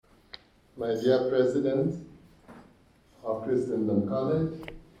my dear President of Christendom College,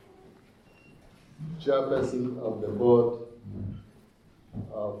 Chairperson of the Board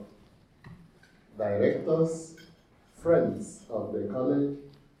of Directors, friends of the college,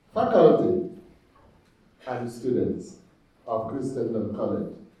 faculty, and students of Christendom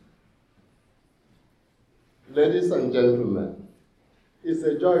College. Ladies and gentlemen, it's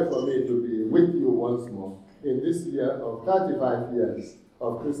a joy for me to be with you once more in this year of 35 years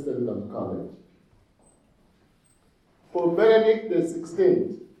of Christendom College. Pope Benedict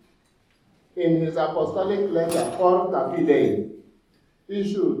XVI, in his apostolic letter, Porta Fidei,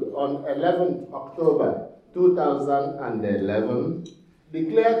 issued on 11th October 2011,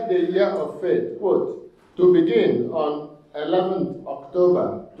 declared the year of faith, quote, to begin on 11th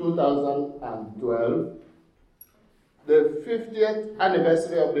October 2012, the 50th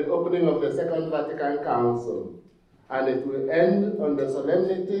anniversary of the opening of the Second Vatican Council, and it will end on the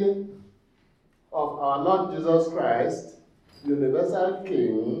solemnity of our Lord Jesus Christ, Universal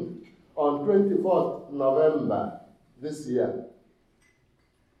King, on 24th November this year.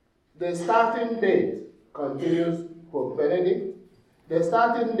 The starting date, continues Pope Benedict, the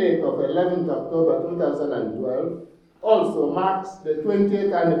starting date of 11th October 2012 also marks the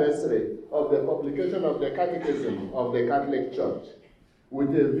 20th anniversary of the publication of the Catechism of the Catholic Church, with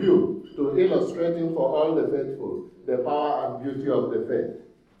a view to illustrating for all the faithful the power and beauty of the faith.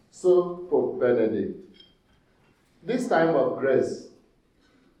 So, Pope Benedict. This time of grace,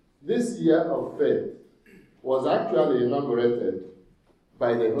 this year of faith, was actually inaugurated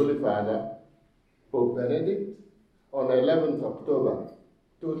by the Holy Father, Pope Benedict, on 11th October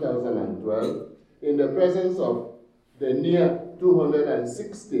 2012, in the presence of the near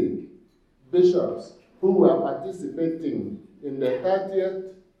 260 bishops who were participating in the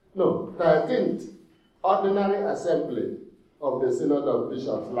 13th Ordinary Assembly of the Synod of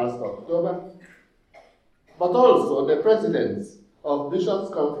Bishops last October, but also the presidents of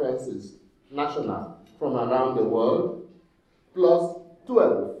bishops' conferences, national, from around the world, plus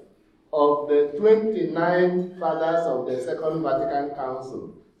 12 of the 29 fathers of the Second Vatican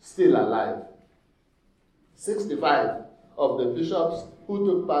Council still alive. 65 of the bishops who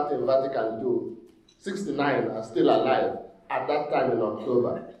took part in Vatican II, 69 are still alive at that time in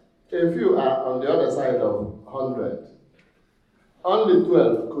October. A few are on the other side of 100. Only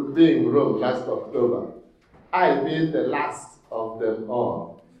 12 could be in Rome last October. I, being the last of them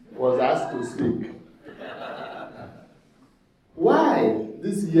all, was asked to speak. Why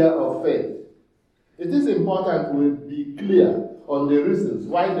this year of faith? It is important we be clear on the reasons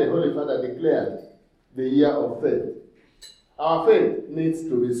why the Holy Father declared the year of faith. Our faith needs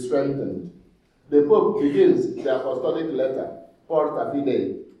to be strengthened. The Pope begins the apostolic letter, Porta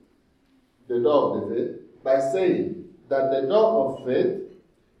Fidei, the door of the faith, by saying that the door of faith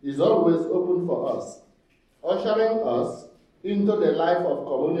is always open for us, ushering us into the life of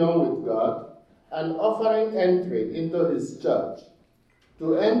communion with God and offering entry into His church.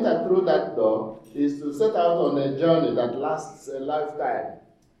 To enter through that door is to set out on a journey that lasts a lifetime.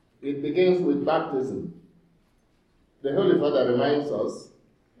 It begins with baptism. The Holy Father reminds us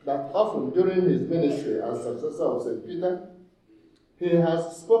that often during his ministry as successor of St. Peter, he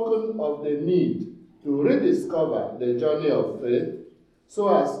has spoken of the need to rediscover the journey of faith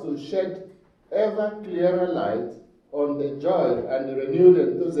so as to shed ever clearer light on the joy and the renewed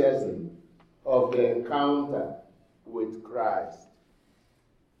enthusiasm of the encounter with Christ.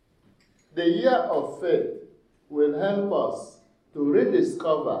 The year of faith will help us to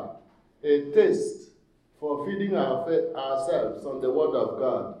rediscover a taste for feeding ourselves on the Word of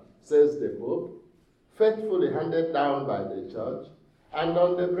God, says the Pope, faithfully handed down by the Church, and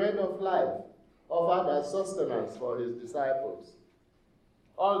on the bread of life, offered as sustenance for his disciples.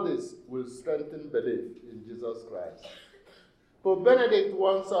 All this will strengthen belief in Jesus Christ. Pope Benedict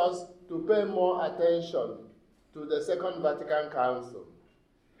wants us to pay more attention to the Second Vatican Council.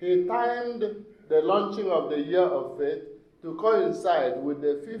 He timed the launching of the Year of Faith to coincide with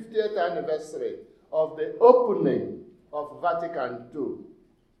the 50th anniversary of the opening of Vatican II,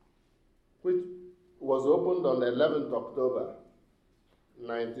 which was opened on 11th October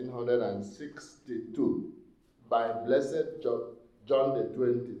 1962 by Blessed John the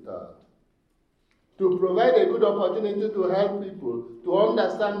 23rd. To provide a good opportunity to help people to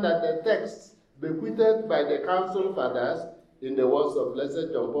understand that the texts bequeathed by the Council Fathers, in the words of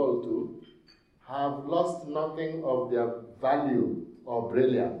Blessed John Paul II, have lost nothing of their value or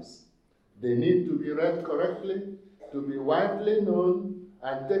brilliance. They need to be read correctly, to be widely known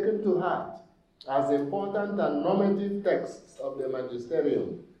and taken to heart as important and normative texts of the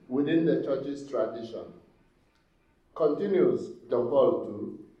magisterium within the Church's tradition. Continues John Paul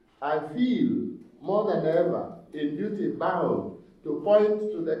II, I feel more than ever in duty bound to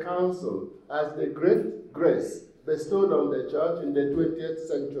point to the Council as the great grace bestowed on the Church in the 20th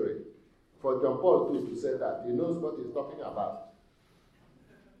century. For John Paul II to say that, he knows what he's talking about.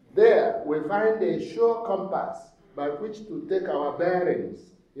 There, we find a sure compass by which to take our bearings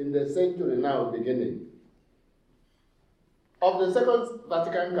in the century now beginning. Of the Second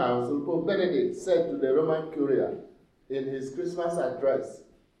Vatican Council, Pope Benedict said to the Roman Curia in his Christmas address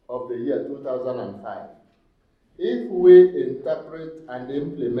of the year 2005, if we interpret and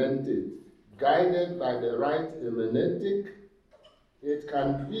implement it, guided by the right hermeneutic, it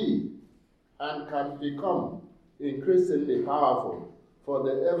can be and can become increasingly powerful for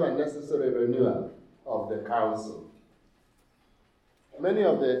the ever necessary renewal of the Council. Many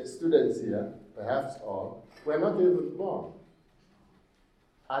of the students here, perhaps all, were not even born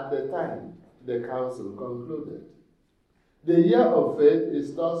at the time the Council concluded. The year of faith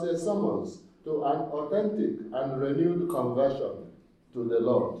is thus a summons to an authentic and renewed conversion to the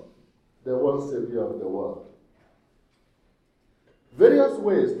Lord, the one Savior of the world. Various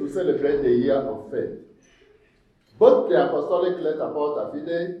ways to celebrate the year of faith. Both the Apostolic letter Porta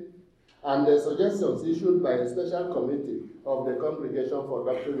Fidei and the suggestions issued by a special committee of the Congregation for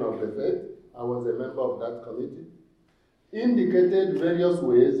Doctrine of the Faith, I was a member of that committee, indicated various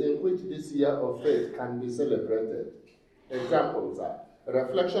ways in which this year of faith can be celebrated. Examples are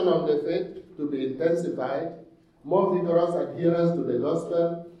reflection on the faith to be intensified, more vigorous adherence to the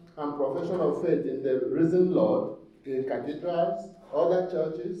gospel, and profession of faith in the risen Lord in cathedrals, other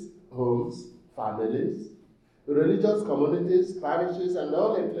churches, homes, families. Religious communities, parishes, and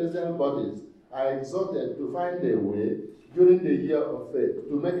all ecclesial bodies are exhorted to find a way during the year of faith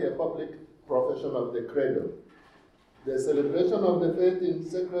to make a public profession of the credo. The celebration of the faith in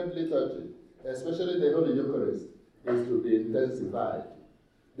sacred liturgy, especially the Holy Eucharist, is to be intensified.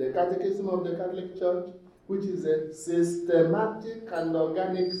 The Catechism of the Catholic Church, which is a systematic and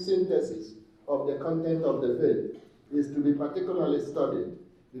organic synthesis of the content of the faith, is to be particularly studied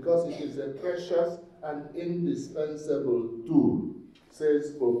because it is a precious and indispensable tool,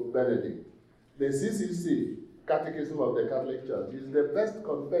 says Pope Benedict. The CCC, Catechism of the Catholic Church, is the best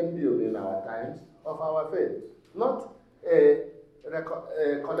compendium in our times of our faith, not a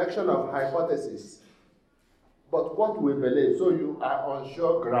collection of hypotheses, but what we believe, so you are on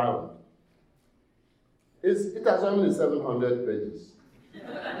sure ground. It has only 700 pages.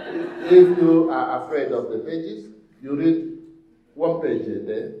 If you are afraid of the pages, you read one page a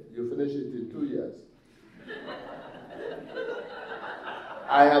day, you finish it in 2 years.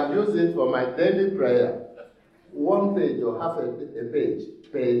 I have used it for my daily prayer. 1 page or half a page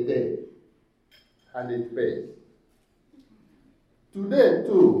per day, and it pays. Today,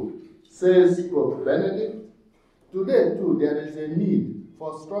 too, says Pope Benedict, today, too, there is a need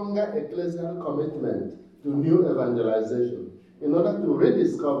for stronger ecclesial commitment to new evangelization in order to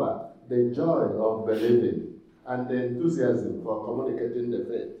rediscover the joy of believing and the enthusiasm for communicating the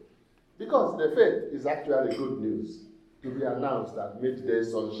faith. Because the faith is actually good news to be announced at midday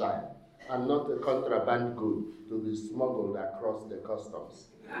sunshine and not a contraband good to be smuggled across the customs.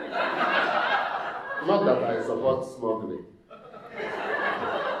 Not that I support smuggling.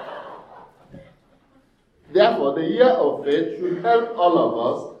 Therefore, the year of faith should help all of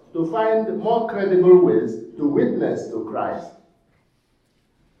us to find more credible ways to witness to Christ.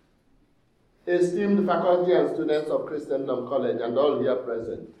 Esteemed faculty and students of Christendom College and all here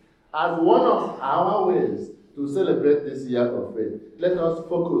present, as one of our ways to celebrate this year of faith, let us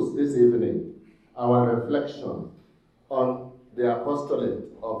focus this evening our reflection on the apostolate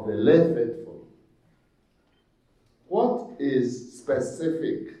of the lay faithful. What is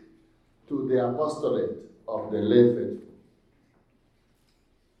specific to the apostolate of the lay faithful?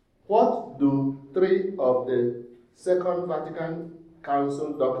 What do 3 of the Second Vatican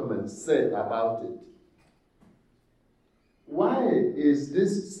Council documents say about it? Why is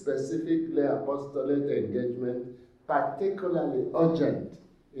this specific lay apostolate engagement particularly urgent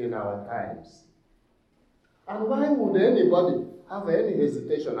in our times? And why would anybody have any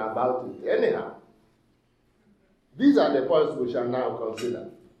hesitation about it anyhow? These are the points we shall now consider.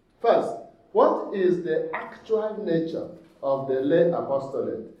 First, what is the actual nature of the lay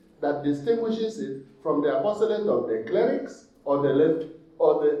apostolate that distinguishes it from the apostolate of the clerics or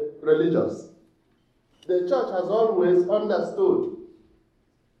the religious? The church has always understood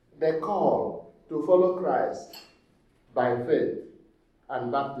the call to follow Christ by faith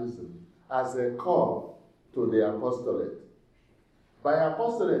and baptism as a call to the apostolate. By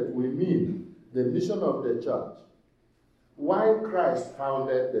apostolate, we mean the mission of the church. Why Christ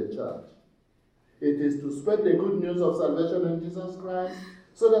founded the church? It is to spread the good news of salvation in Jesus Christ,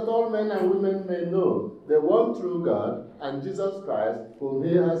 so that all men and women may know the one true God and Jesus Christ whom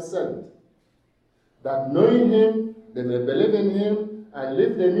he has sent. That knowing him, they may believe in him and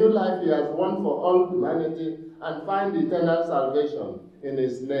live the new life he has won for all humanity and find eternal salvation in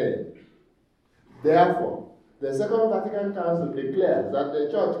his name. Therefore, the Second Vatican Council declares that the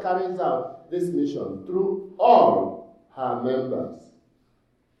Church carries out this mission through all her members.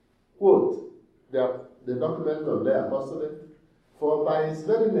 Quote, the document of the Apostolate, for by its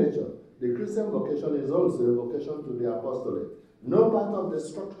very nature, the Christian vocation is also a vocation to the apostolate. No part of the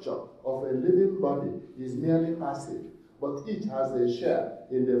structure of a living body is merely passive, but each has a share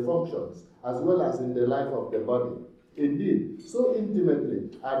in the functions as well as in the life of the body. Indeed, so intimately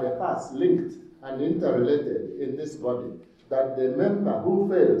are the parts linked and interrelated in this body that the member who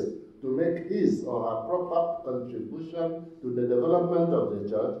fails to make his or her proper contribution to the development of the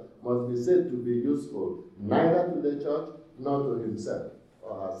church must be said to be useful neither to the church nor to himself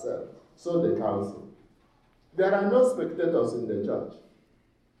or herself. So the council. There are no spectators in the church.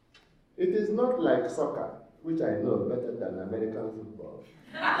 It is not like soccer, which I know better than American football.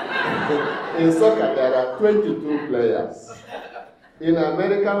 In soccer, there are 22 players. In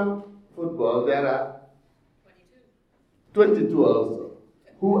American football, there are 22 also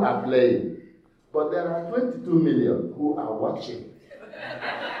who are playing. But there are 22 million who are watching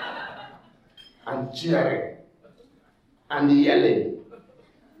and cheering and yelling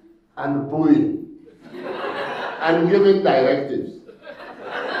and booing and giving directives.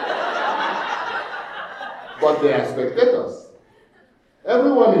 But they are spectators.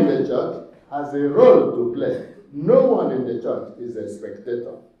 Everyone in the church has a role to play. No one in the church is a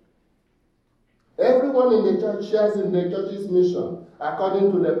spectator. Everyone in the church shares in the church's mission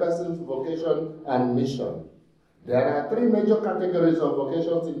according to the person's vocation and mission. There are three major categories of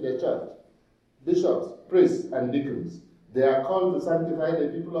vocations in the church: bishops, priests, and deacons. They are called to sanctify the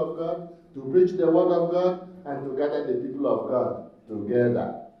people of God, to preach the word of God, and to gather the people of God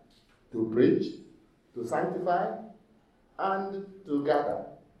together. To preach, to sanctify, and to gather.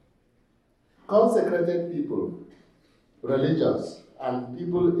 Consecrated people, religious, and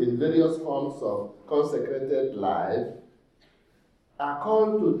people in various forms of consecrated life are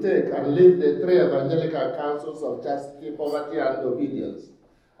called to take and live the three evangelical counsels of chastity, poverty, and obedience,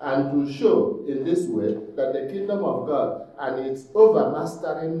 and to show in this way that the kingdom of God and its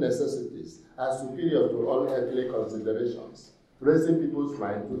overmastering necessities are superior to all earthly considerations, raising people's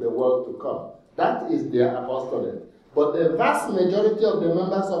mind to the world to come. That is their apostolate. But the vast majority of the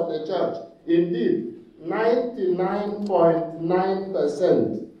members of the church, indeed,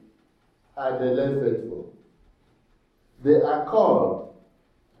 99.9% are the lay faithful. They are called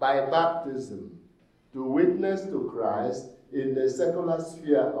by baptism to witness to Christ in the secular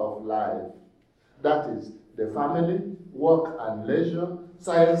sphere of life. That is, the family, work and leisure,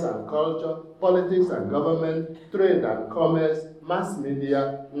 science and culture, politics and government, trade and commerce, mass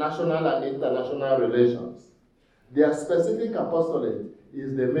media, national and international relations. Their specific apostolate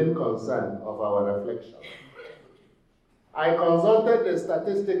is the main concern of our reflection. I consulted the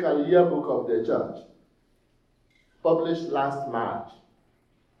statistical yearbook of the church, published last March.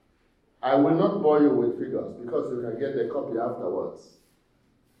 I will not bore you with figures because you can get the copy afterwards.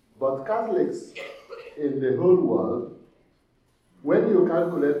 But Catholics in the whole world, when you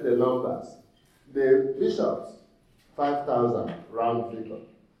calculate the numbers, the bishops, 5,000, round figure.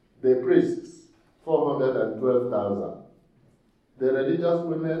 The priests, 412,000. The religious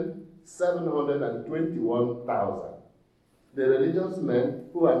women, 721,000. The religious men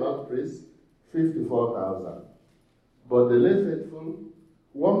who are not priests, 54,000. But the lay faithful,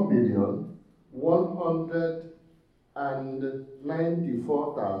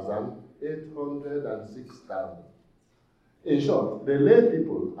 1,194,806. In short, the lay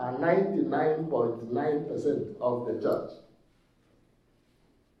people are 99.9% of the church.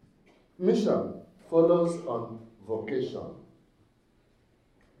 Mission follows on vocation.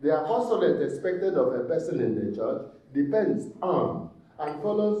 The apostolate expected of a person in the church depends on and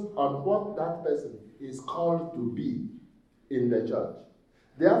follows on what that person is called to be in the church.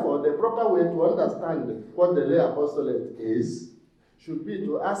 Therefore, the proper way to understand what the lay apostolate is should be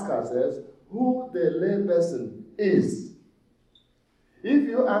to ask ourselves who the lay person is. If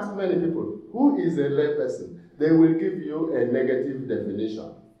you ask many people, who is a lay person, they will give you a negative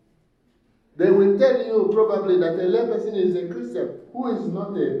definition. They will tell you probably that a lay person is a Christian who is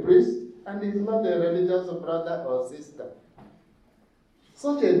not a priest and is not a religious brother or sister.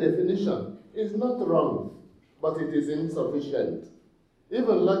 Such a definition is not wrong, but it is insufficient.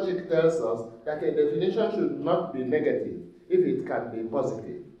 Even logic tells us that a definition should not be negative if it can be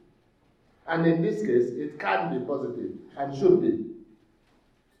positive. And in this case, it can be positive and should be.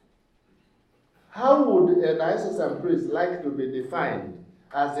 How would a diocesan priest like to be defined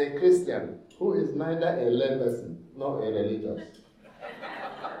as a Christian who is neither a layperson nor a religious?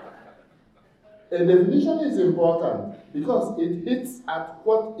 A definition is important because it hits at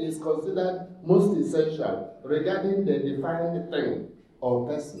what is considered most essential regarding the defined thing or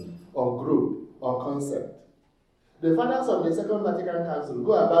person or group or concept. The fathers of the Second Vatican Council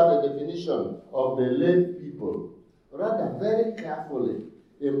go about the definition of the lay people rather very carefully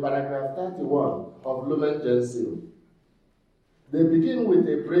in paragraph 31 of Lumen Gentium. They begin with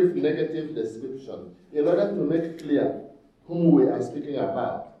a brief negative description in order to make clear whom we are speaking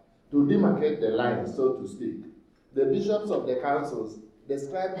about, to demarcate the line, so to speak. The bishops of the councils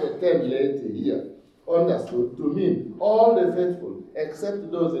describe the term laity here, understood to mean all the faithful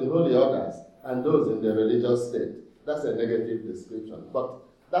except those in holy orders and those in the religious state. That's a negative description, but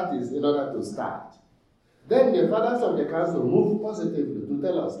that is in order to start. Then the fathers of the council move positively to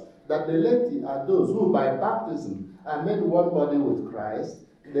tell us that the laity are those who by baptism are made one body with Christ,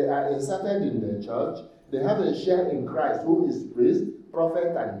 they are inserted in the church, they have a share in Christ who is priest,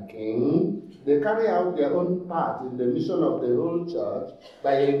 prophet, and king. They carry out their own part in the mission of the whole church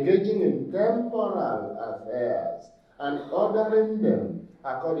by engaging in temporal affairs and ordering them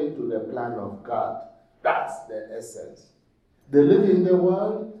according to the plan of God. That's the essence. They live in the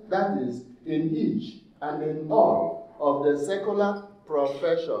world, that is, in each and in all of the secular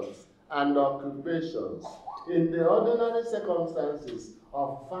professions and occupations, in the ordinary circumstances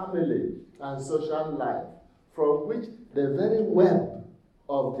of family and social life, from which the very web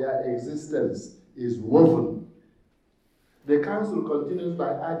of their existence is woven. The council continues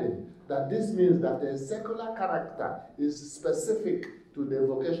by adding that this means that a secular character is specific to the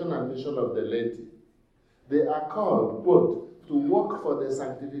vocation and mission of the laity. They are called, quote, to work for the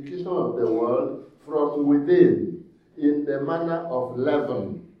sanctification of the world from within in the manner of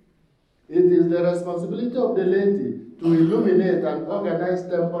leaven. It is the responsibility of the laity to illuminate and organize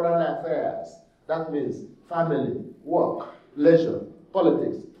temporal affairs. That means family, work, leisure,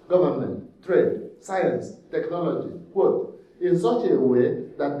 politics, government, trade, science, technology, quote, in such a way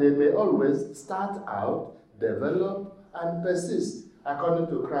that they may always start out, develop, and persist according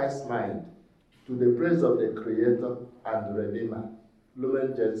to Christ's mind, to the praise of the Creator and Redeemer.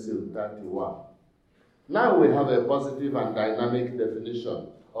 Lumen Gentium 31. Now we have a positive and dynamic definition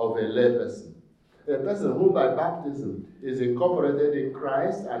of a layperson. A person who by baptism is incorporated in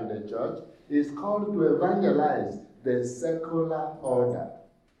Christ and the church is called to evangelize the secular order.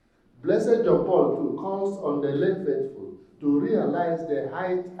 Blessed John Paul II calls on the lay faithful to realize the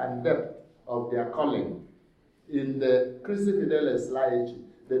height and depth of their calling. In the Christi Fidelis Laity,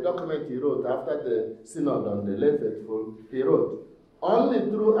 the document he wrote after the synod on the lay faithful, he wrote, "Only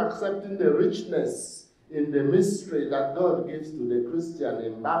through accepting the richness in the mystery that God gives to the Christian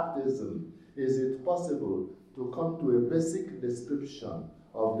in baptism is it possible to come to a basic description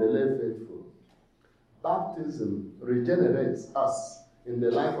of the lay faithful. Baptism regenerates us in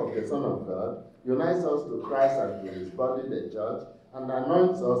the life of the Son of God, unites us to Christ and to his body, the church, and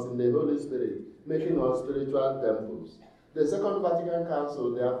anoints us in the Holy Spirit, making us spiritual temples. The Second Vatican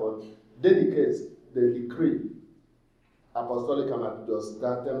Council, therefore, dedicates the decree, Apostolic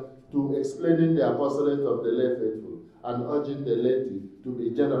Arinze, to explaining the apostolate of the lay faithful and urging the laity to be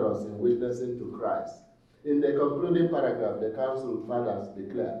generous in witnessing to Christ. In the concluding paragraph, the Council Fathers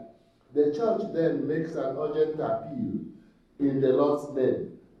declare, the Church then makes an urgent appeal in the Lord's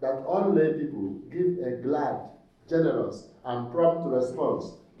name that all lay people give a glad, generous, and prompt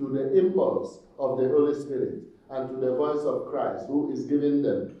response to the impulse of the Holy Spirit and to the voice of Christ, who is giving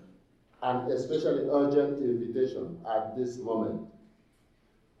them an especially urgent invitation at this moment.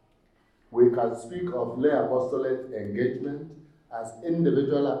 We can speak of lay apostolate engagement as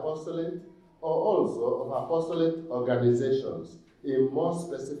individual apostolate, or also of apostolate organizations in more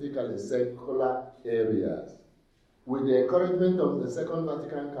specifically secular areas. With the encouragement of the Second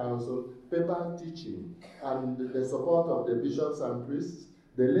Vatican Council, papal teaching, and the support of the bishops and priests,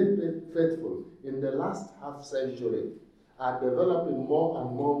 the lay faithful in the last half-century are developing more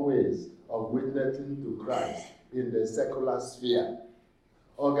and more ways of witnessing to Christ in the secular sphere.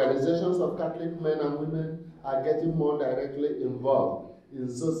 Organizations of Catholic men and women are getting more directly involved in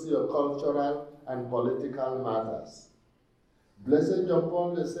socio-cultural and political matters. Blessed John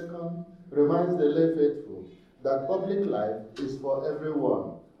Paul II reminds the lay faithful that public life is for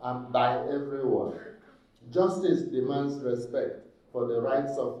everyone and by everyone. Justice demands respect for the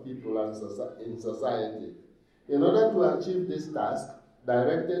rights of people and in society. In order to achieve this task,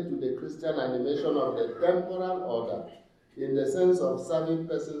 directed to the Christian animation of the temporal order, in the sense of serving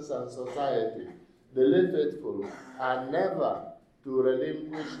persons and society, the lay faithful are never to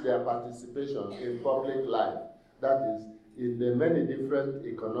relinquish their participation in public life, that is, in the many different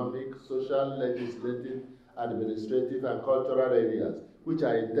economic, social, legislative, administrative, and cultural areas which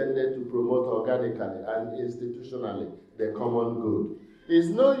are intended to promote organically and institutionally the common good. It's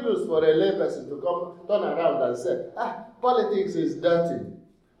no use for a layperson to come turn around and say, politics is dirty.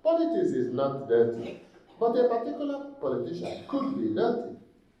 Politics is not dirty, but a particular politician could be dirty.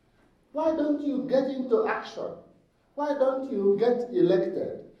 Why don't you get into action? Why don't you get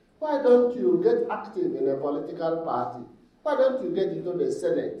elected? Why don't you get active in a political party? Why don't you get into the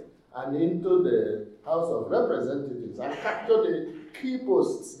Senate and into the House of Representatives and capture the key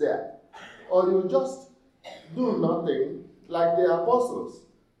posts there? Or you just do nothing like the apostles.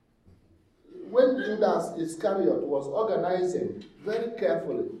 When Judas Iscariot was organizing very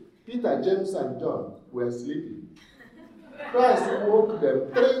carefully, Peter, James, and John were sleeping. Christ woke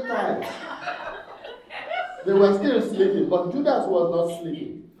them 3 times. They were still sleeping, but Judas was not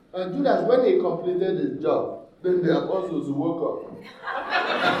sleeping. And Judas, when he completed his job, then the apostles woke up.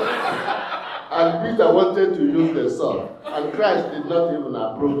 And Peter wanted to use the sword, and Christ did not even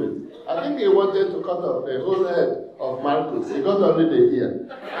approve it. I think he wanted to cut off the whole head of Malchus. He got only the ear.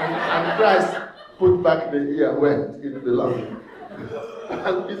 And Christ put back the ear where it belonged.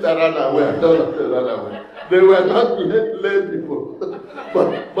 And Peter ran away, and all of them ran away. They were not lay people,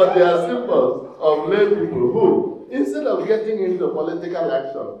 but they are symbols of lay people who, instead of getting into political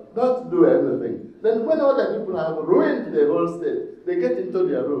action, don't do anything. Then when other people have ruined the whole state, they get into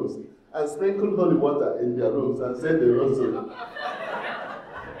their rooms and sprinkle holy water in their rooms and say the rosary.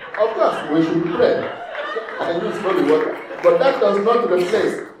 Of course, we should pray and use holy water, but that does not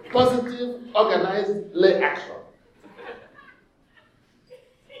replace positive, organized lay action.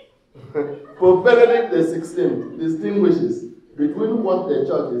 Pope Benedict XVI distinguishes between what the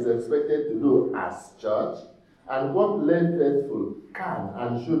church is expected to do as church and what lay faithful can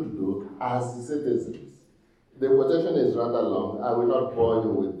and should do as citizens. The quotation is rather long. I will not bore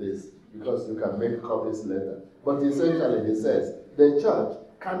you with this because you can make copies later. But essentially he says, the church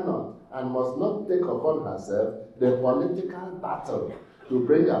cannot and must not take upon herself the political battle to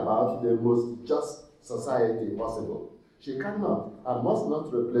bring about the most just society possible. She cannot and must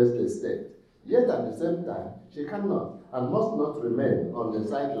not replace the state. Yet at the same time, she cannot and must not remain on the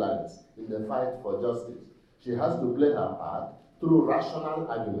sidelines in the fight for justice. She has to play her part through rational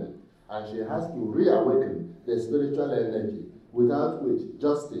argument, and she has to reawaken the spiritual energy without which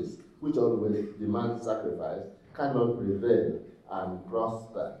justice, which always demands sacrifice, cannot prevail and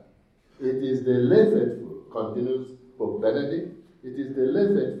prosper. It is the lay faithful, continues Pope Benedict, it is the lay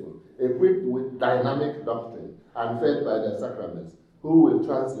faithful equipped with dynamic doctrine and fed by the sacraments who will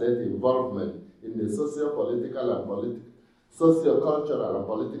translate involvement in the socio-political and socio-cultural and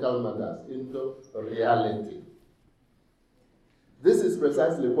political matters into reality. This is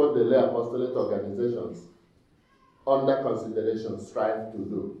precisely what the lay apostolate organizations under consideration strive to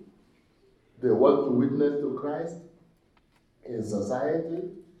do. They want to witness to Christ in society,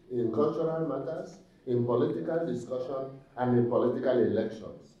 in cultural matters, in political discussion, and in political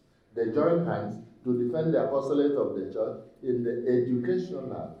elections. They join hands to defend the apostolate of the church in the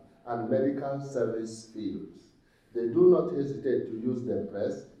educational and medical service fields. They do not hesitate to use the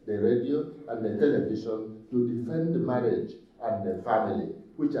press, the radio, and the television to defend marriage and the family,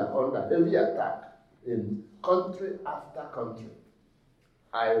 which are under heavy attack in country after country.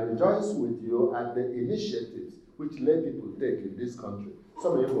 I rejoice with you at the initiatives which lay people take in this country.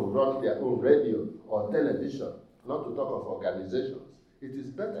 Some people run their own radio or television, not to talk of organizations. It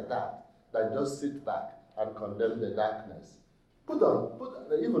is better that than just sit back and condemn the darkness.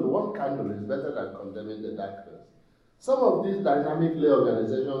 Even one candle is better than condemning the darkness. Some of these dynamic lay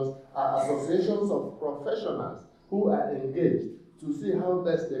organizations are associations of professionals who are engaged to see how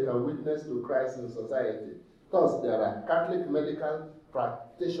best they can witness to Christ in society. Thus, there are Catholic Medical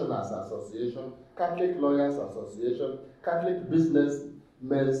Practitioners Association, Catholic Lawyers Association, Catholic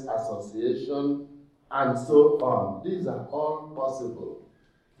Businessmen's Association, and so on. These are all possible.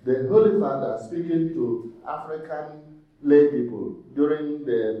 The Holy Father, speaking to African lay people during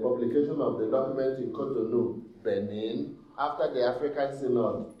the publication of the document in Cotonou, Benin, after the African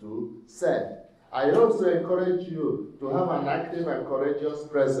Synod too, said, I also encourage you to have an active and courageous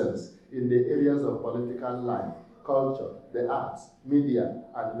presence in the areas of political life, culture, the arts, media,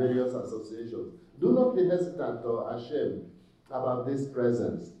 and various associations. Do not be hesitant or ashamed about this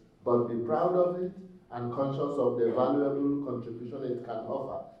presence, but be proud of it and conscious of the valuable contribution it can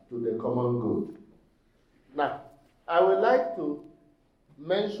offer to the common good. Now, I would like to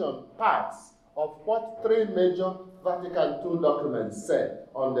mention parts of what 3 major Vatican II documents said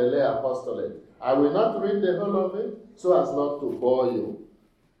on the lay apostolate. I will not read the whole of it. so as not to bore you.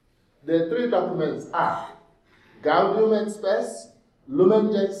 The three documents are Gaudium et Spes,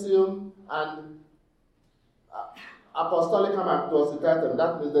 Lumen Gentium, and Apostolicam Actuositatem.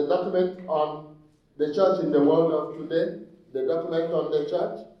 That is the document on the church in the world of today, the document on the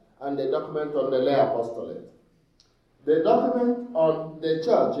church, and the document on the lay apostolate. The document on the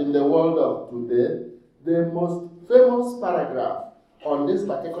church in the world of today, the most famous paragraph on this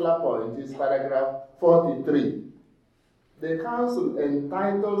particular point is paragraph 43. The council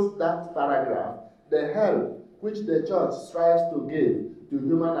entitles that paragraph the help which the church strives to give to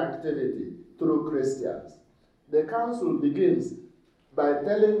human activity through Christians. The council begins by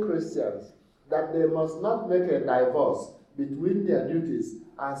telling Christians that they must not make a divorce between their duties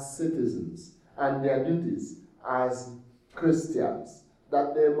as citizens and their duties as Christians,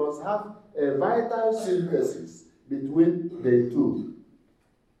 that they must have a vital synthesis between the two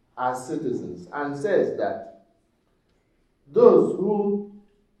as citizens, and says that those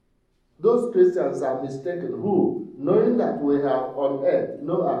Christians are mistaken who, knowing that we have on earth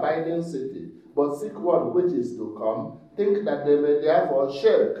no abiding city, but seek one which is to come, think that they may therefore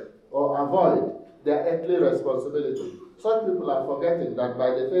shirk or avoid their earthly responsibility. Such people are forgetting that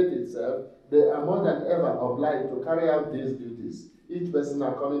by the faith itself, they are more than ever obliged to carry out these duties, each person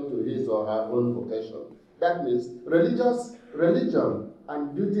according to his or her own vocation. That means religion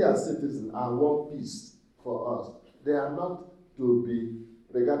and duty as citizen are one piece for us. They are not to be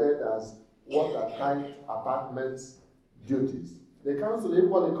regarded as watertight apartments duties. The council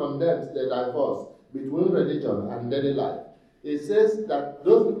equally condemns the divorce between religion and daily life. It says that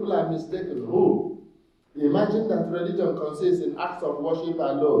those people are mistaken who imagine that religion consists in acts of worship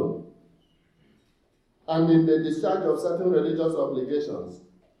alone and in the discharge of certain religious obligations,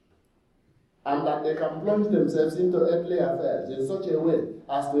 and that they can plunge themselves into earthly affairs in such a way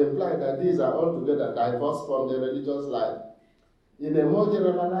as to imply that these are altogether divorced from the religious life. In a more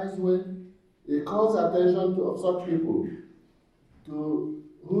generalized way, it calls attention of such people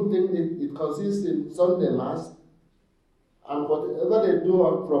who think it consists in Sunday Mass, and whatever they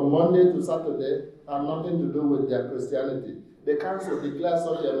do from Monday to Saturday have nothing to do with their Christianity. The council declares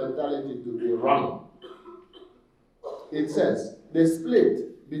such a mentality to be wrong. It says, the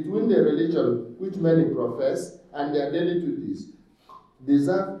split between the religion which many profess and their daily duties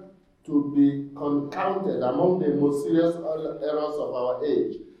deserve to be counted among the most serious errors of our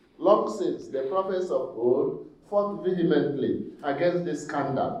age. Long since, the prophets of old fought vehemently against this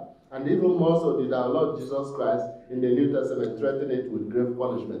scandal, and even more so did our Lord Jesus Christ in the New Testament threaten it with grave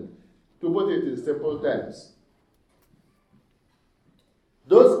punishment. To put it in simple terms,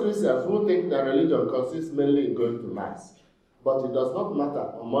 those Christians who think that religion consists mainly in going to Mass, but it does not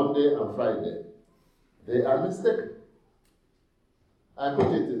matter on Monday and Friday, they are mistaken. I put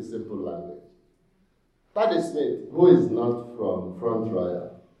it in simple language. Paddy Smith, who is not from Front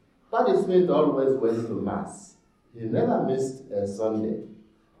Royal, Paddy Smith always went to Mass. He never missed a Sunday.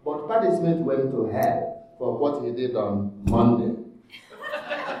 But Paddy Smith went to hell for what he did on Monday.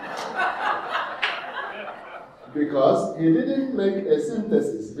 Because he didn't make a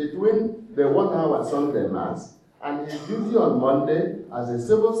synthesis between the 1 hour Sunday Mass and his duty on Monday as a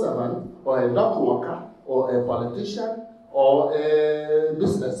civil servant or a dock worker or a politician or a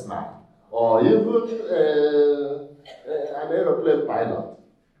businessman or even an aeroplane pilot.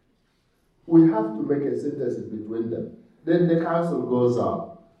 We have to make a synthesis between them. Then the council goes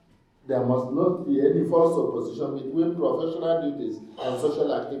on. There must not be any false opposition between professional duties and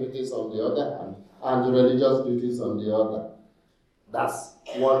social activities on the other hand, and religious duties on the other. That's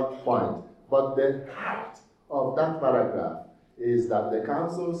one point. But the heart of that paragraph is that the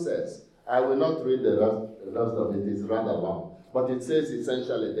council says, I will not read the rest of it, it's rather long, but it says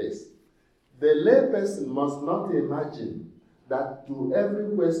essentially this: the layperson must not imagine that to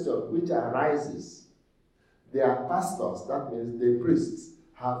every question which arises, their pastors, that means the priests,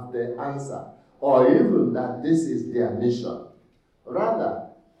 have the answer, or even that this is their mission. Rather,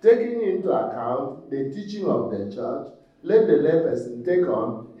 taking into account the teaching of the church, let the layperson take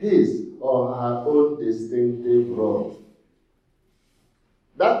on his or her own distinctive role.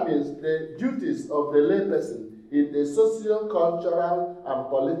 That means the duties of the layperson in the socio-cultural and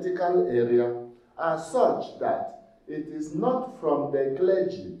political area are such that it is not from the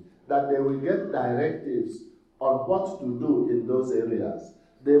clergy that they will get directives on what to do in those areas.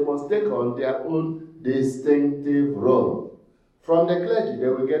 They must take on their own distinctive role. From the clergy, they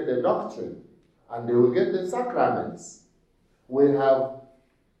will get the doctrine, and they will get the sacraments. We have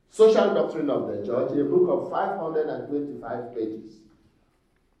Social Doctrine of the Church, a book of 525 pages,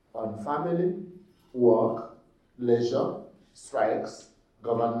 on family, work, leisure, strikes,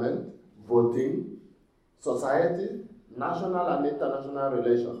 government, voting, society, national and international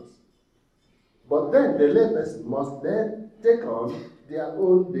relations. But then the layperson must then take on their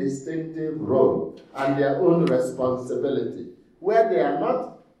own distinctive role and their own responsibility, where they are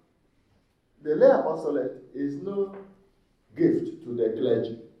not. The lay apostolate is no gift to the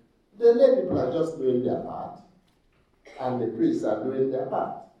clergy. The lay people are just doing their part, and the priests are doing their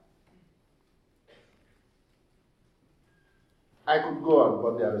part. I could go on,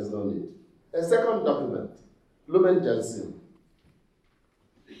 but there is no need. A second document, Lumen Gentium.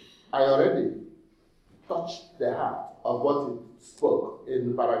 I already touched the heart of what it spoke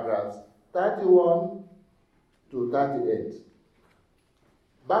in paragraphs 31 to 38.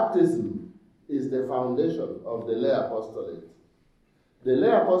 Baptism is the foundation of the lay apostolate. The lay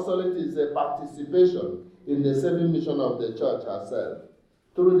apostolate is a participation in the saving mission of the church herself.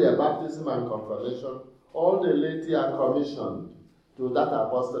 Through their baptism and confirmation, all the laity are commissioned to that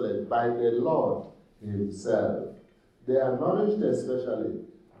apostolate by the Lord Himself. They are nourished especially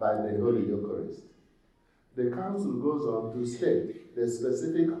by the Holy Eucharist. The Council goes on to state the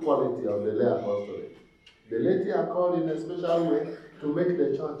specific quality of the lay apostolate. The laity are called in a special way to make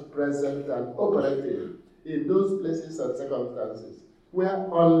the church present and operative in those places and circumstances where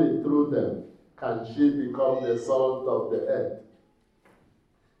only through them can she become the salt of the earth.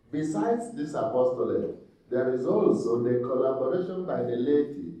 Besides this apostolate, there is also the collaboration by the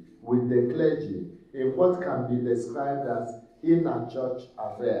laity with the clergy in what can be described as inner church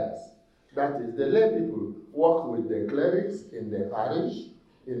affairs. That is, the lay people work with the clerics in the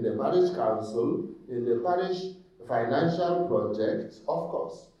parish council, in the parish financial projects, of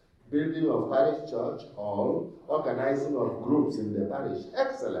course, building of parish church hall, organizing of groups in the parish,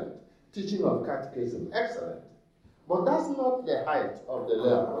 excellent. Teaching of catechism, excellent. But that's not the height of the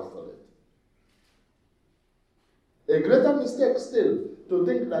lay apostolate. A greater mistake still to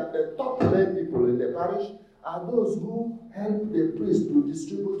think that the top lay people in the parish are those who help the priest to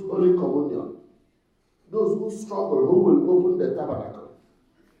distribute Holy Communion, those who struggle, who will open the tabernacle.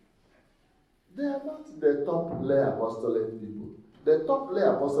 They are not the top lay apostolate people. The top lay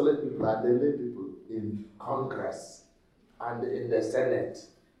apostolate people are the lay people in Congress and in the Senate,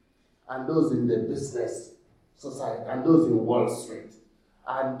 and those in the business society, and those in Wall Street,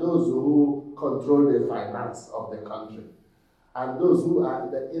 and those who control the finance of the country, and those who are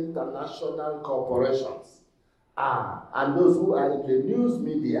in the international corporations, and those who are in the news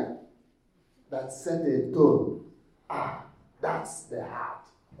media that set a tone. That's the heart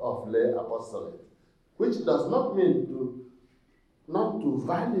of lay apostolate, which does not mean not to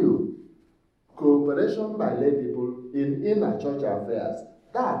value cooperation by lay people in inner church affairs.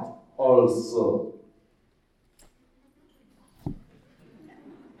 That also.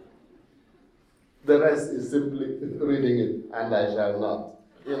 The rest is simply reading it, and I shall not.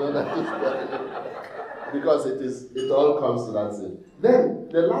 That is because it all comes to that thing. Then,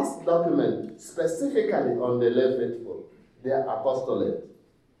 the last document, specifically on the lay faithful, their apostolate.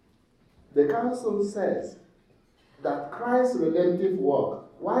 The Council says that Christ's redemptive work,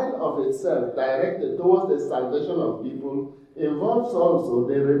 while of itself directed towards the salvation of people, involves also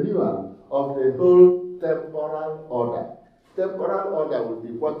the renewal of the whole temporal order. Temporal order would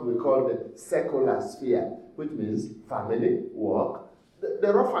be what we call the secular sphere, which means family, work,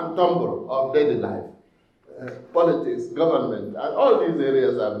 the rough and tumble of daily life, politics, government, and all these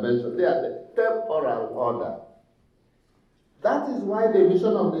areas I've mentioned. They are the temporal order. That is why the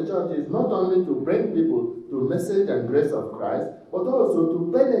mission of the church is not only to bring people to message and grace of Christ, but also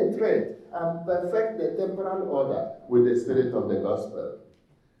to penetrate and perfect the temporal order with the spirit of the gospel.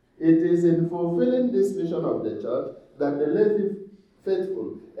 It is in fulfilling this mission of the church that the lay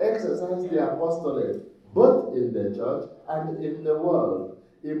faithful exercise the apostolate both in the church and in the world,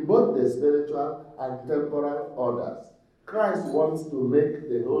 in both the spiritual and temporal orders. Christ wants to make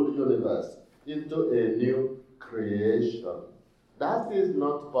the whole universe into a new creation. That is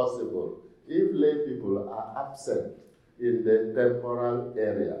not possible if lay people are absent in the temporal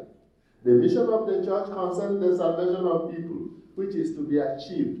area. The mission of the church concerns the salvation of people, which is to be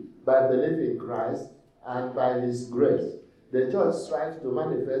achieved by belief in Christ and by His grace. The church strives to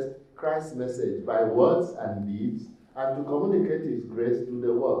manifest Christ's message by words and deeds and to communicate His grace to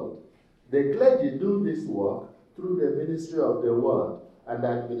the world. The clergy do this work through the ministry of the word and the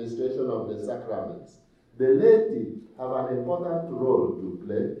administration of the sacraments. The laity have an important role to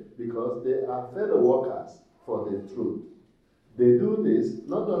play because they are fellow workers for the truth. They do this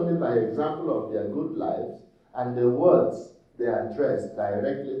not only by example of their good lives and the words they address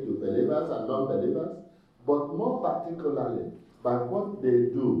directly to believers and non-believers, but more particularly by what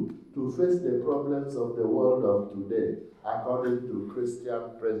they do to face the problems of the world of today according to Christian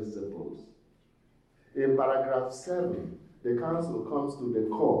principles. In paragraph 7, the Council comes to the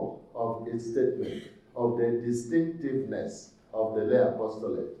core of its statement of the distinctiveness of the lay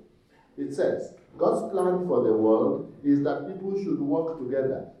apostolate. It says, God's plan for the world is that people should work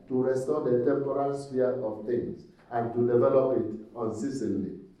together to restore the temporal sphere of things and to develop it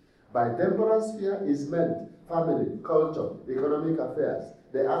unceasingly. By temporal sphere is meant family, culture, economic affairs,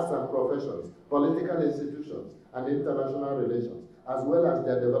 the arts and professions, political institutions, and international relations, as well as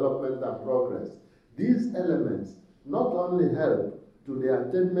their development and progress. These elements not only help to the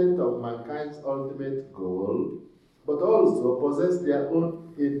attainment of mankind's ultimate goal, but also possess their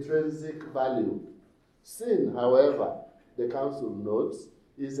own intrinsic value. Sin, however, the Council notes,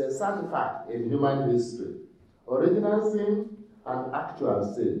 is a sad fact in human history. Original sin and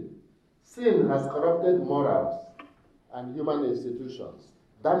actual sin. Sin has corrupted morals and human institutions,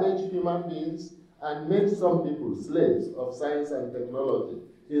 damaged human beings, and made some people slaves of science and technology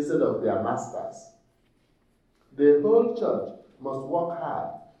instead of their masters. The whole church must work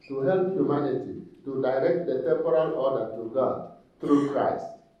hard to help humanity to direct the temporal order to God through Christ.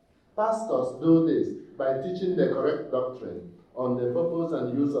 Pastors do this by teaching the correct doctrine on the purpose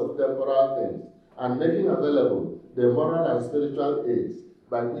and use of temporal things and making available the moral and spiritual aids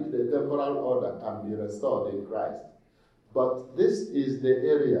by which the temporal order can be restored in Christ. But this is the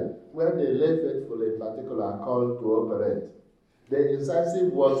area where the lay faithful in particular are called to operate. The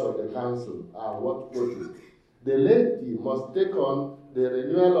incisive words of the Council are what quoted. The laity must take on the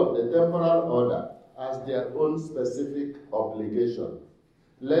renewal of the temporal order as their own specific obligation.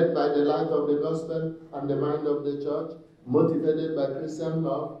 Led by the light of the gospel and the mind of the church, motivated by Christian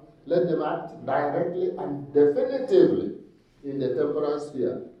love, let them act directly and definitively in the temporal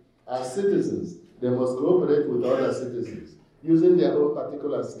sphere. As citizens, they must cooperate with other citizens, using their own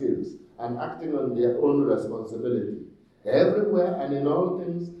particular skills and acting on their own responsibility. Everywhere and in all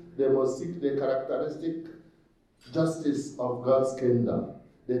things, they must seek the characteristic justice of God's kingdom.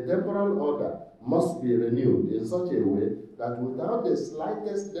 The temporal order must be renewed in such a way that without the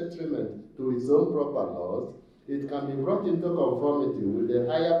slightest detriment to its own proper laws, it can be brought into conformity with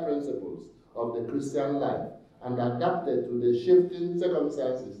the higher principles of the Christian life and adapted to the shifting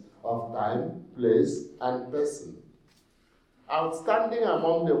circumstances of time, place, and person. Outstanding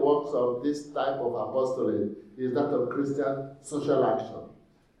among the works of this type of apostolate is that of Christian social action.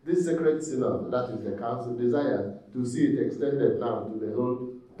 This sacred synod, that is the Council, desires to see it extended now to the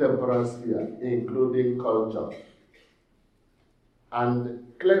whole temporal sphere, including culture. And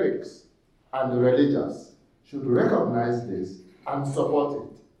clerics and religious should recognize this and support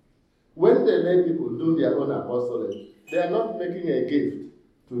it. When the lay people do their own apostolate, they are not making a gift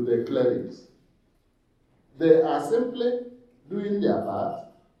to the clerics. They are simply doing their part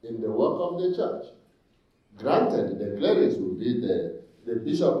in the work of the church. Granted, the clerics will be the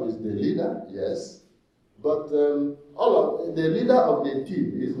bishop is the leader, yes, but the leader of the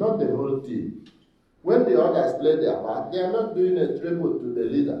team is not the whole team. When the others play their part, they are not doing a tribute to the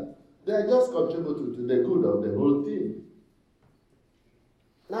leader. They are just contributing to the good of the whole team.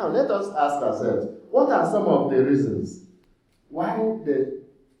 Now, let us ask ourselves, what are some of the reasons why the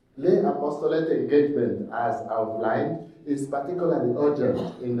lay apostolate engagement as outlined is particularly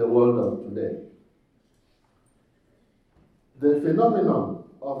urgent in the world of today? The phenomenon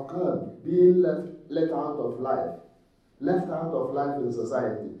of God being left out of life in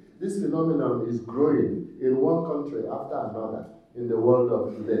society, this phenomenon is growing in one country after another in the world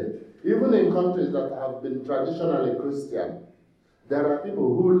of today. Even in countries that have been traditionally Christian, there are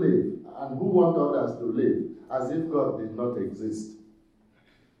people who live and who want others to live as if God did not exist.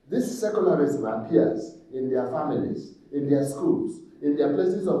 This secularism appears in their families, in their schools, in their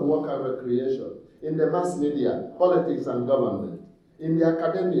places of work and recreation, in the mass media, politics and government, in the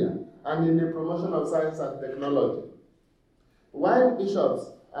academia, and in the promotion of science and technology. While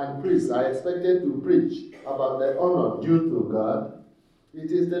bishops and priests are expected to preach about the honor due to God, it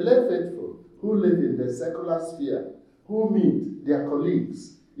is the lay faithful who live in the secular sphere, who meet their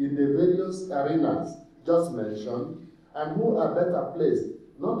colleagues in the various arenas just mentioned, and who are better placed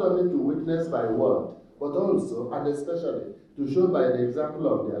not only to witness by word, but also and especially to show by the example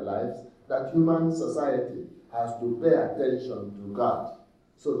of their lives that human society has to pay attention to God.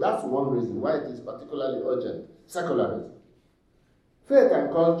 So that's one reason why it is particularly urgent, secularism. Faith and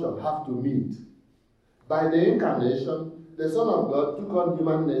culture have to meet. By the incarnation, the Son of God took on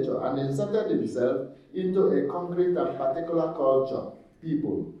human nature and inserted himself into a concrete and particular culture,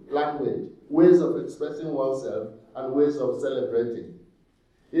 people, language, ways of expressing oneself, and ways of celebrating.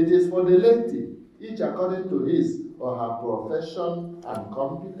 It is for the laity, each according to his or her profession and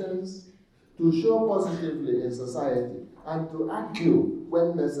competence, to show positively in society and to argue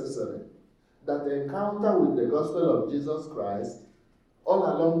when necessary. that the encounter with the gospel of Jesus Christ all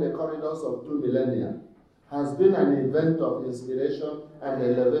along the corridors of 2 millennia has been an event of inspiration and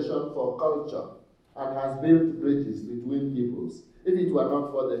elevation for culture and has built bridges between peoples. If it were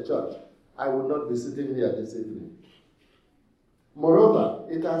not for the church, I would not be sitting here this evening. Moreover,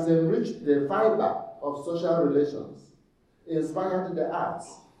 it has enriched the fiber of social relations, inspired the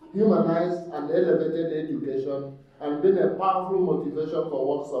arts, humanized and elevated education, and been a powerful motivation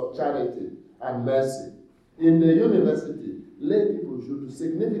for works of charity and mercy. In the university, lay people should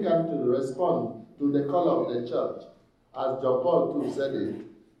significantly respond to the call of the church. As John Paul II said it,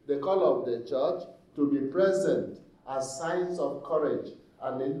 the call of the church to be present as signs of courage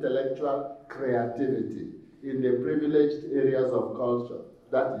and intellectual creativity in the privileged areas of culture,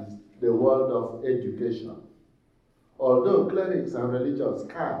 that is, the world of education. Although clerics and religious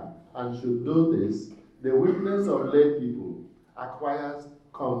can and should do this, the witness of lay people acquires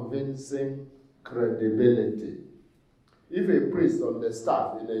convincing credibility. If a priest on the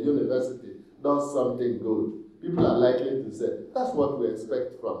staff in a university does something good, people are likely to say, that's what we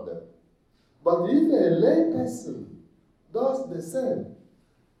expect from them. But if a lay person does the same,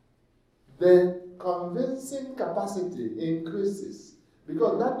 the convincing capacity increases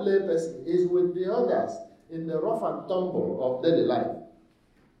because that lay person is with the others in the rough and tumble of daily life.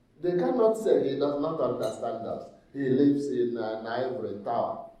 They cannot say he does not understand us. He lives in an ivory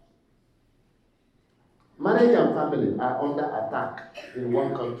tower. Marriage and family are under attack in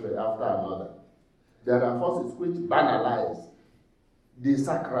one country after another. There are forces which banalize,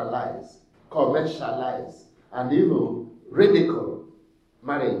 desacralize, commercialize, and even ridicule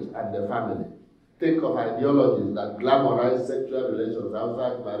marriage and the family. Think of ideologies that glamorize sexual relations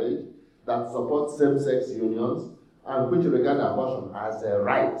outside marriage, that support same-sex unions, and which regard abortion as a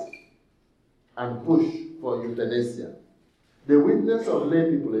right and push for euthanasia. The witness of lay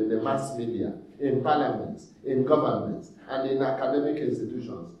people in the mass media, in parliaments, in governments, and in academic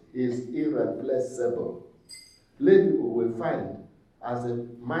institutions is irreplaceable. Lay people will find as a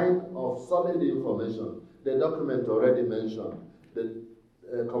mine of solid information the document already mentioned, the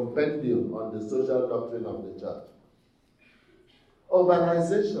compendium on the social doctrine of the church.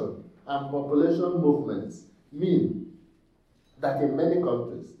 Urbanization and population movements mean that in many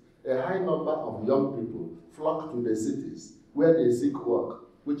countries, a high number of young people flock to the cities where they seek work,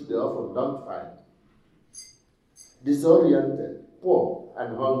 which they often don't find. Disoriented, poor,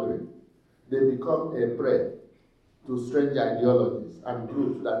 and hungry, they become a prey to strange ideologies and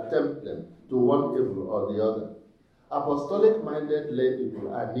groups that tempt them to one evil or the other. Apostolic-minded lay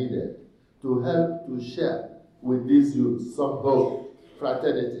people are needed to help to share with these youths some hope,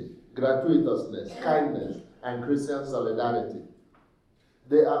 fraternity, gratuitousness, kindness, and Christian solidarity.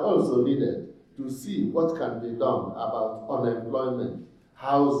 They are also needed to see what can be done about unemployment,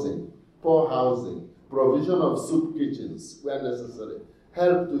 housing, poor housing, provision of soup kitchens where necessary,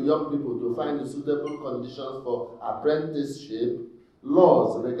 help to young people to find suitable conditions for apprenticeship,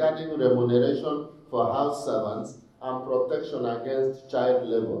 laws regarding remuneration for house servants, and protection against child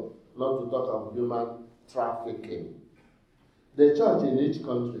labor, not to talk of human trafficking. The church in each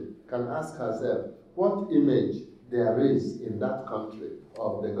country can ask herself what image there is in that country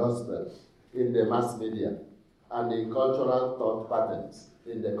of the gospel, in the mass media, and in cultural thought patterns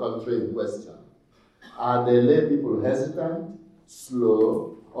in the country in question. Are the lay people hesitant,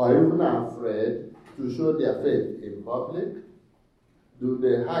 slow, or even afraid to show their faith in public? Do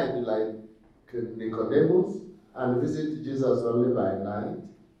they hide like Nicodemus and visit Jesus only by night?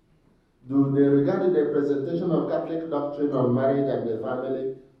 Do they regard the presentation of Catholic doctrine on marriage and the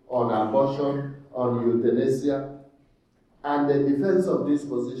family, on abortion, on euthanasia, and the defense of this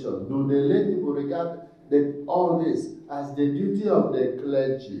position? Do the lay people regard all this as the duty of the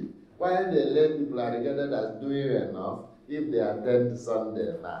clergy, while the lay people are regarded as doing enough if they attend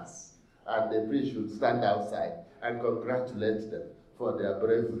Sunday Mass, and the priest should stand outside and congratulate them for their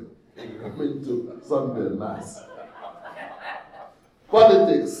bravery in coming to Sunday Mass?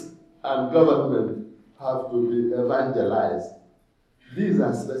 Politics and government have to be evangelized. These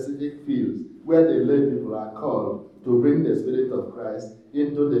are specific fields where the lay people are called to bring the Spirit of Christ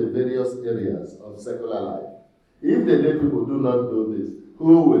into the various areas of secular life. If the lay people do not do this,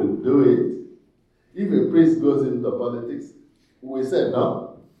 who will do it? If a priest goes into politics, we say,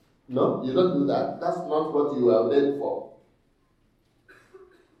 no, you don't do that. That's not what you are ordained for.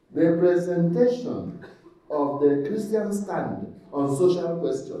 The presentation of the Christian stand on social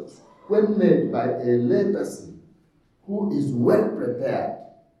questions, when made by a lay person who is well prepared,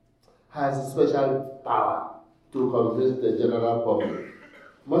 has special power to convince the general public,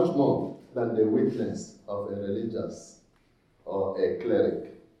 much more than the witness of a religious or a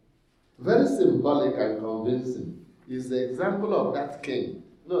cleric. very symbolic and convincing, is the example of that king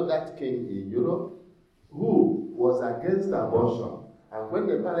in Europe, who was against abortion. And when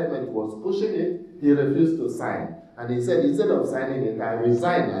the parliament was pushing it, he refused to sign. And he said, instead of signing it, I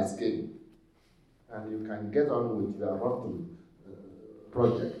resign as king. And you can get on with your rotten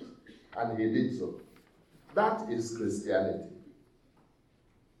project. And he did so. That is Christianity.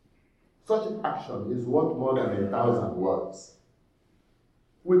 Such action is worth more than 1,000 words.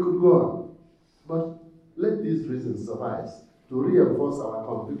 We could go on, but let these reasons suffice to reinforce our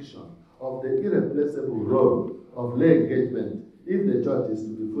conviction of the irreplaceable role of lay engagement if the church is to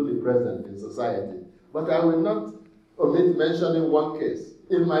be fully present in society. But I will not omit mentioning one case.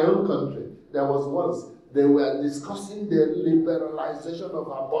 In my own country, there was once, they were discussing the liberalization of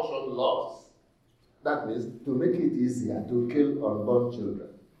abortion laws. That means to make it easier to kill unborn children.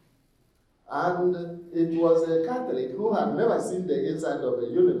 And it was a Catholic who had never seen the inside of a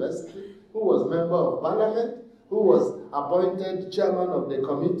university, who was member of parliament, who was appointed chairman of the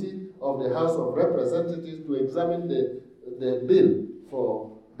committee of the House of Representatives to examine the bill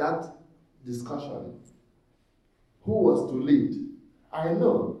for that discussion. Who was to lead? I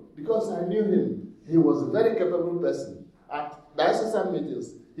know, because I knew him. He was a very capable person. At diocesan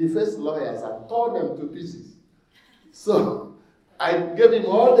meetings, he faced lawyers and tore them to pieces. So I gave him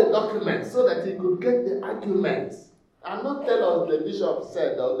all the documents so that he could get the arguments and not tell us the bishop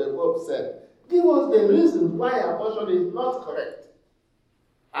said or the pope said. Give us the reasons why abortion is not correct.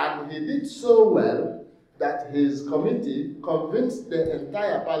 And he did so well that his committee convinced the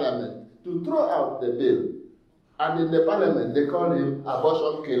entire parliament to throw out the bill. And in the parliament, they called him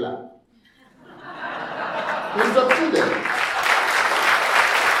abortion killer. He succeeded.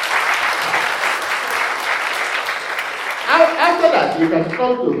 After that, you can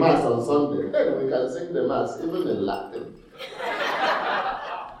come to Mass on Sunday. Then we can sing the Mass, even in Latin.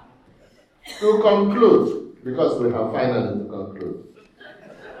 To conclude, because we have finally to conclude,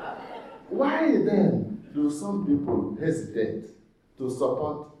 why then do some people hesitate to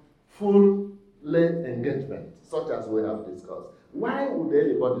support full lay engagement, such as we have discussed? Why would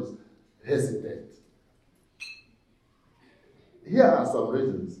anybody hesitate? Here are some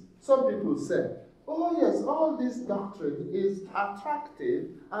reasons. Some people say, oh yes, all this doctrine is attractive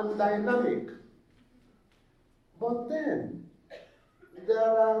and dynamic. But then,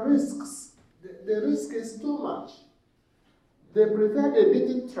 there are risks. The risk is too much. They preferred a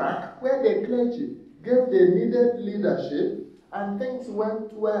beaten track where the clergy gave the needed leadership and things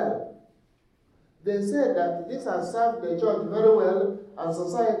went well. They said that this has served the church very well and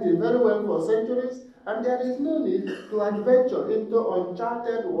society very well for centuries, and there is no need to adventure into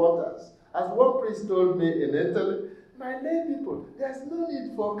uncharted waters. As one priest told me in Italy, my lay people, there's no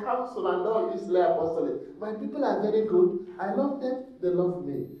need for council and all this lay apostolate. My people are very good. I love them, they love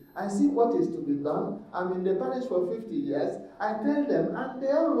me. I see what is to be done. I'm in the parish for 50 years. I tell them, and they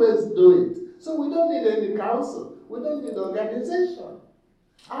always do it. So we don't need any council. We don't need organization.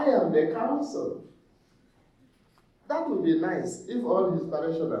 I am the council. That would be nice if all his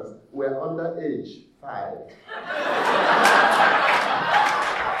parishioners were under age 5.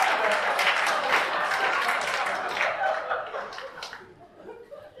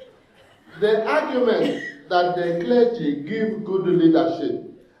 The argument that the clergy give good leadership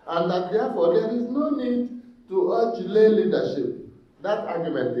and that therefore there is no need to urge lay leadership, that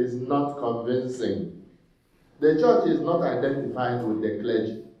argument is not convincing. The church is not identified with the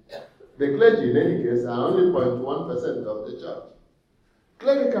clergy. The clergy, in any case, are only 0.1% of the church.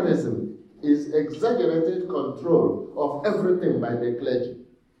 Clericalism is exaggerated control of everything by the clergy.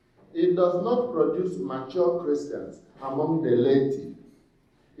 It does not produce mature Christians among the laity.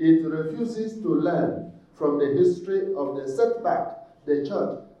 It refuses to learn from the history of the setback the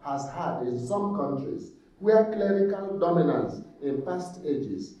church has had in some countries where clerical dominance in past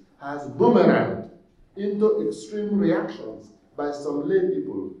ages has boomeranged into extreme reactions by some lay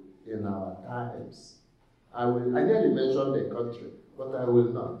people in our times. I nearly mentioned the country, but I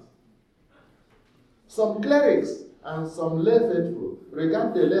will not. Some clerics and some lay faithful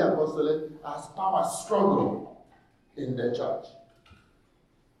regard the lay apostolate as power struggle in the church.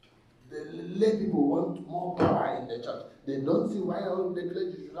 The lay people want more power in the church. They don't see why all the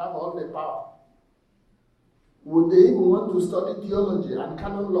clergy should have all the power. Would they even want to study theology and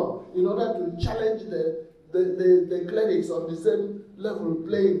canon law in order to challenge the clerics on the same level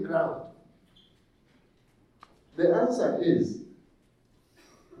playing ground? The answer is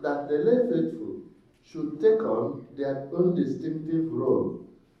that the lay faithful should take on their own distinctive role.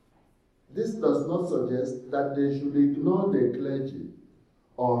 This does not suggest that they should ignore the clergy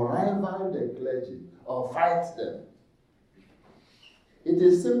or rival the clergy or fight them. It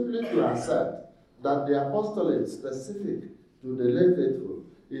is simply to assert that the apostolate specific to the lay faithful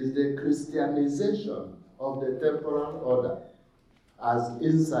is the Christianization of the temporal order as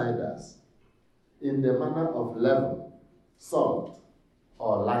insiders in the manner of leaven, salt,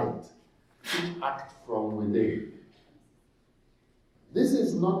 or light, which act from within. This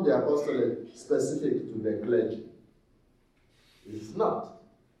is not the apostolate specific to the clergy. It is not.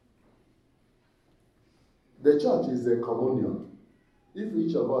 The church is a communion. If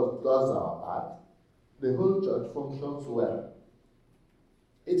each of us does our part, the whole church functions well.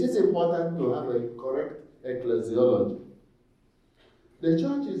 It is important to have a correct ecclesiology. The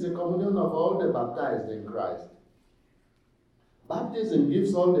church is a communion of all the baptized in Christ. Baptism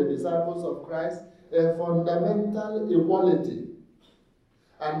gives all the disciples of Christ a fundamental equality,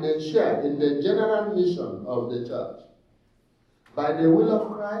 and they share in the general mission of the church. By the will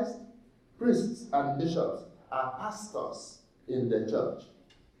of Christ, priests and bishops are pastors in the church.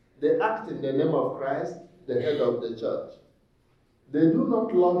 They act in the name of Christ, the head of the church. They do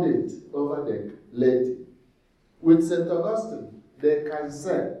not lord it over the laity. With St. Augustine, they can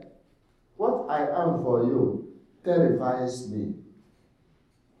say, "What I am for you terrifies me.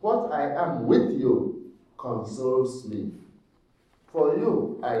 What I am with you consoles me. For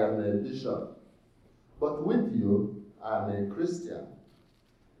you, I am a bishop, but with you, I am a Christian."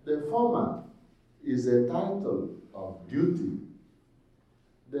 The former is a title of duty,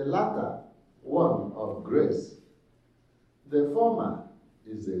 the latter one of grace. The former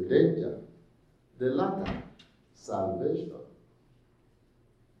is a danger, the latter salvation.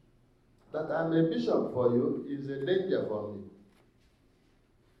 That I'm a bishop for you is a danger for me.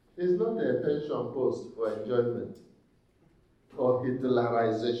 It's not a pension post for enjoyment or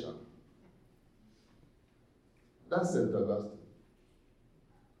Hitlerization. That's St. Augustine.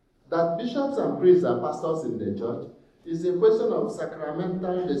 That bishops and priests are pastors in the church is a question of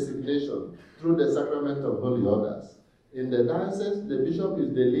sacramental designation through the sacrament of holy orders. In the diocese, the bishop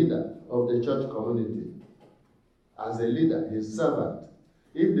is the leader of the church community. As a leader, his servant.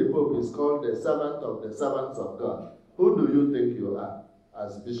 If the Pope is called the servant of the servants of God, who do you think you are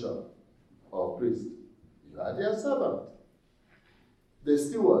as bishop or priest? You are their servant. The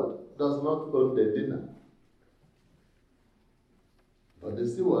steward does not own the dinner, but the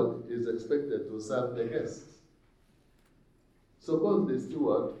steward is expected to serve the guests. Suppose the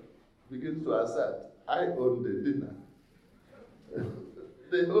steward begins to assert, "I own the dinner."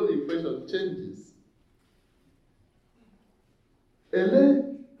 The whole equation changes. A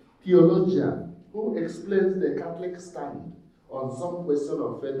lay theologian who explains the Catholic stand on some question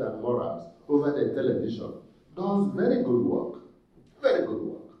of faith and morals over the television does very good work. Very good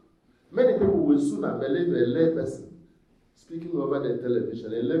work. Many people will sooner believe a lay person speaking over the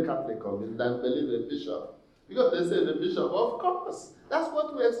television, a lay Catholic of it, than believe a bishop. Because they say the bishop, of course, that's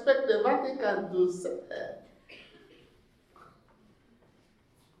what we expect the Vatican to say.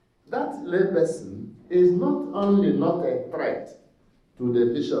 That lay person is not only not a threat to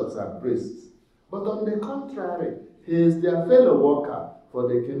the bishops and priests, but on the contrary, he is their fellow worker for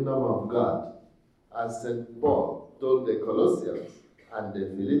the kingdom of God, as St. Paul told the Colossians and the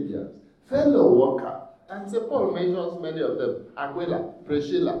Philippians. Fellow worker. And St. Paul mentions many of them, Aquila,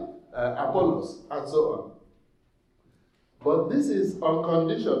 Priscilla, Apollos, and so on. But this is on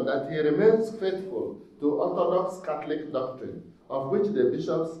condition that he remains faithful to Orthodox Catholic doctrine, of which the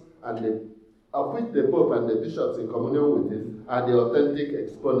Pope and the bishops in communion with him are the authentic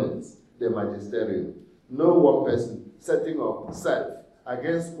exponents, the magisterium. No one person setting up self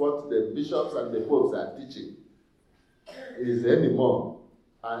against what the bishops and the popes are teaching is anymore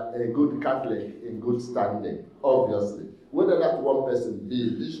a good Catholic in good standing, obviously. Whether that one person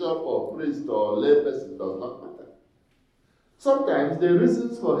be bishop or priest or lay person does not matter. Sometimes the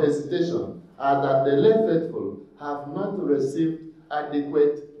reasons for hesitation are that the lay faithful have not received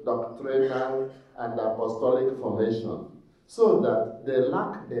adequate doctrinal and apostolic formation, so that they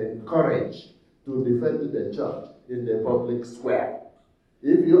lack the courage to defend the church in the public square.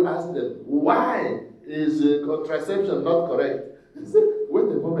 If you ask them, why is contraception not correct? They say,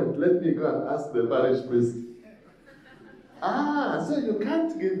 wait a moment, let me go and ask the parish priest. So you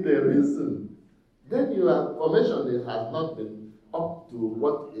can't give the reason. Then your formation has not been up to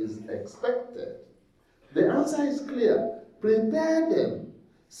what is expected. The answer is clear. Prepare them.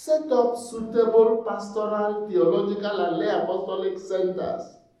 Set up suitable pastoral, theological, and lay apostolic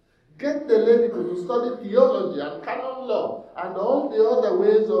centers. Get the lay people to study theology and canon law and all the other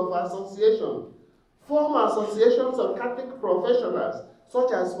ways of association. Form associations of Catholic professionals,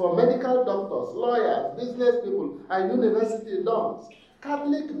 such as for medical doctors, lawyers, business people, and university dons.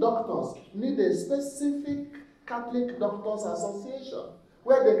 Catholic doctors need a specific Catholic Doctors Association,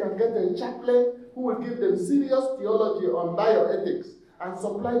 where they can get a chaplain who will give them serious theology on bioethics and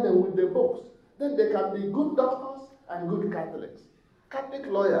supply them with the books. Then they can be good doctors and good Catholics. Catholic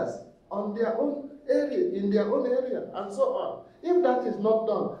lawyers on their own area, in their own area, and so on. If that is not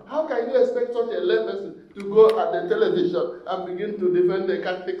done, how can you expect such a layperson to go at the television and begin to defend the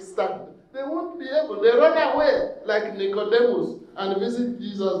Catholic stand? They won't be able. They run away like Nicodemus and visit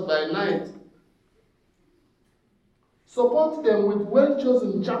Jesus by night. Support them with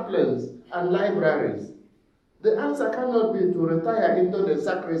well-chosen chaplains and libraries. The answer cannot be to retire into the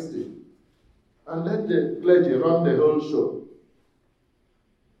sacristy and let the clergy run the whole show.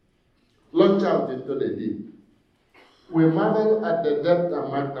 Launch out into the deep. We marvel at the depth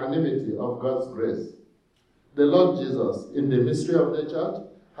and magnanimity of God's grace. The Lord Jesus, in the mystery of the church,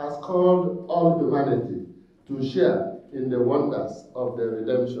 has called all humanity to share in the wonders of the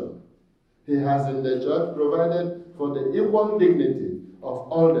redemption. He has in the church provided for the equal dignity of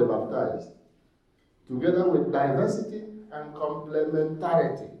all the baptized, together with diversity and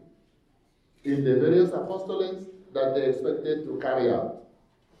complementarity in the various apostolates that they expected to carry out.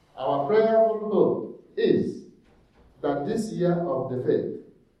 Our prayerful hope is that this year of the faith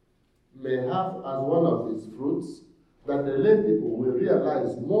may have as one of its fruits that the lay people will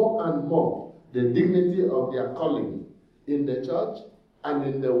realize more and more the dignity of their calling in the church and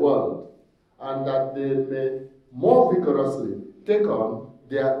in the world, and that they may more vigorously take on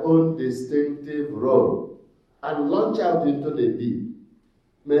their own distinctive role and launch out into the deep.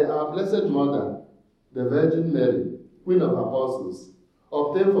 May our Blessed Mother, the Virgin Mary, Queen of Apostles,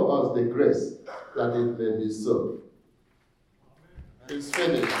 obtain for us the grace that it may be so. It's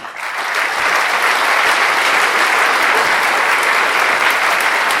finished.